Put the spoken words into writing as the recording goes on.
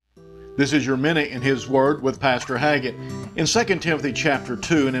This is your Minute in His Word with Pastor Haggett. In 2 Timothy chapter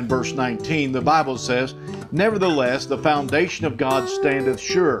 2 and in verse 19, the Bible says, "Nevertheless, the foundation of God standeth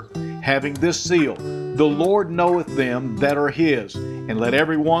sure, having this seal, the Lord knoweth them that are His, and let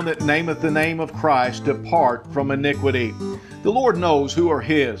every one that nameth the name of Christ depart from iniquity." The Lord knows who are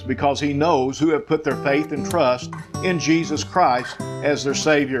His because He knows who have put their faith and trust in Jesus Christ as their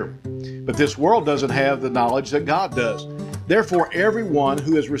Savior. But this world doesn't have the knowledge that God does. Therefore, everyone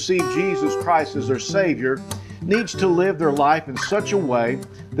who has received Jesus Christ as their Savior needs to live their life in such a way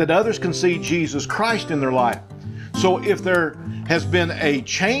that others can see Jesus Christ in their life. So if there has been a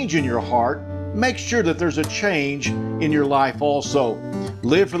change in your heart, make sure that there's a change in your life also.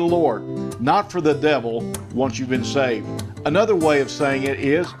 Live for the Lord, not for the devil once you've been saved. Another way of saying it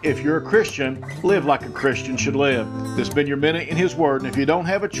is, if you're a Christian, live like a Christian should live. This has been your Minute in His Word, and if you don't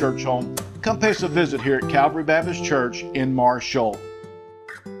have a church home, come pay us a visit here at Calvary Baptist Church in Marshall.